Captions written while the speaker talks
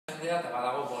jendea, eta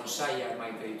badago bonsaiak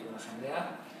maite dituen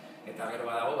jendea, eta gero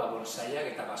badago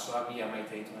bonsaiak eta basoak bi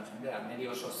maite dituen jendea. Niri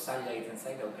oso zaila egiten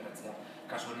zait aukeratzea.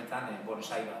 Kasu honetan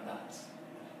bonsai bat da.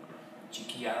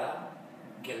 Txikia da,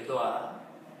 geldoa da,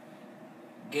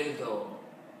 geldo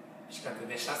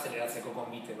desazeleratzeko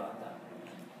gonbite bat da,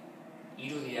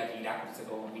 irudiak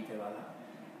irakurtzeko gonbite bat da,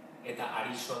 eta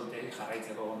ari soltei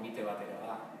jarraitzeko gonbite bat ere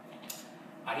da.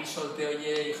 Ari solte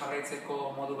horiei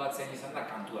jarraitzeko modu bat zen izan da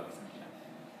kantuak izan dira.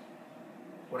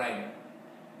 Orain,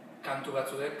 kantu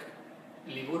batzuek,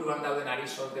 liburuan dauden ari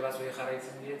solte batzuek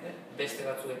jarraitzen diete, beste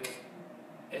batzuek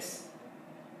ez,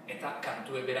 eta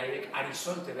kantuek beraiek ari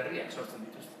solte berriak sortzen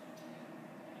dituzte.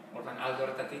 Hortan, alde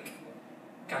horretatik,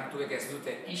 kantuek ez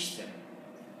dute ixten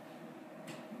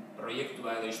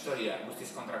proiektua edo historia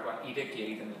guztiz kontrakoa ireki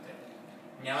egiten dute.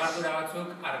 Ñabardura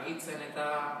batzuk argitzen eta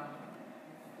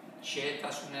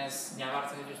xehetasunez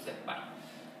ñabartzen dituzte, bai.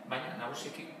 Baina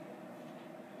nagusiki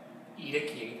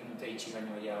ireki egiten dute itxi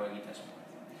baino gehiago egitasmoa.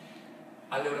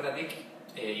 Alde horretatik,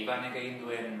 Ibanek egin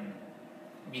duen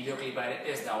bideoklipa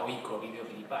ere ez da ohiko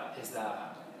bideoklipa, ez da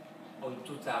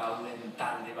ohituta gauden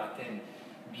talde baten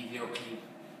bideoklip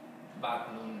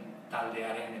bat nun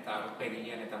taldearen eta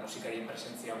aurpegilen eta musikarien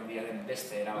presentzia handia den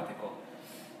beste erabateko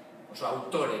oso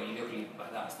autore bideoklip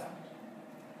bat da, ezta?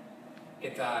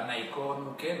 Eta nahiko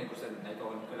nuke, nik uste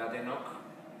nahiko nukela denok,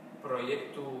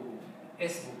 proiektu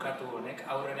ez bukatu honek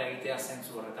aurrera egitea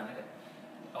zentzu horretan ere.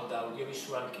 Hau da,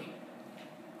 audiovisualki,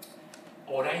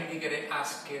 oraindik ere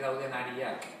aske dauden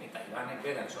ariak eta Ibanek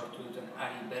berak sortu duten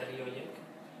ari berri horiek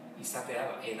izatea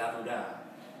edadura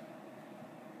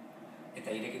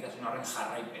eta irekitasun horren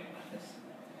jarraipen bat, ez?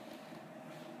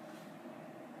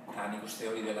 Eta nik uste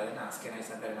hori dela dena, azkena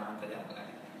izatearen abantaila,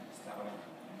 ez da,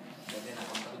 dena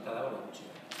kontatuta dago gutxi.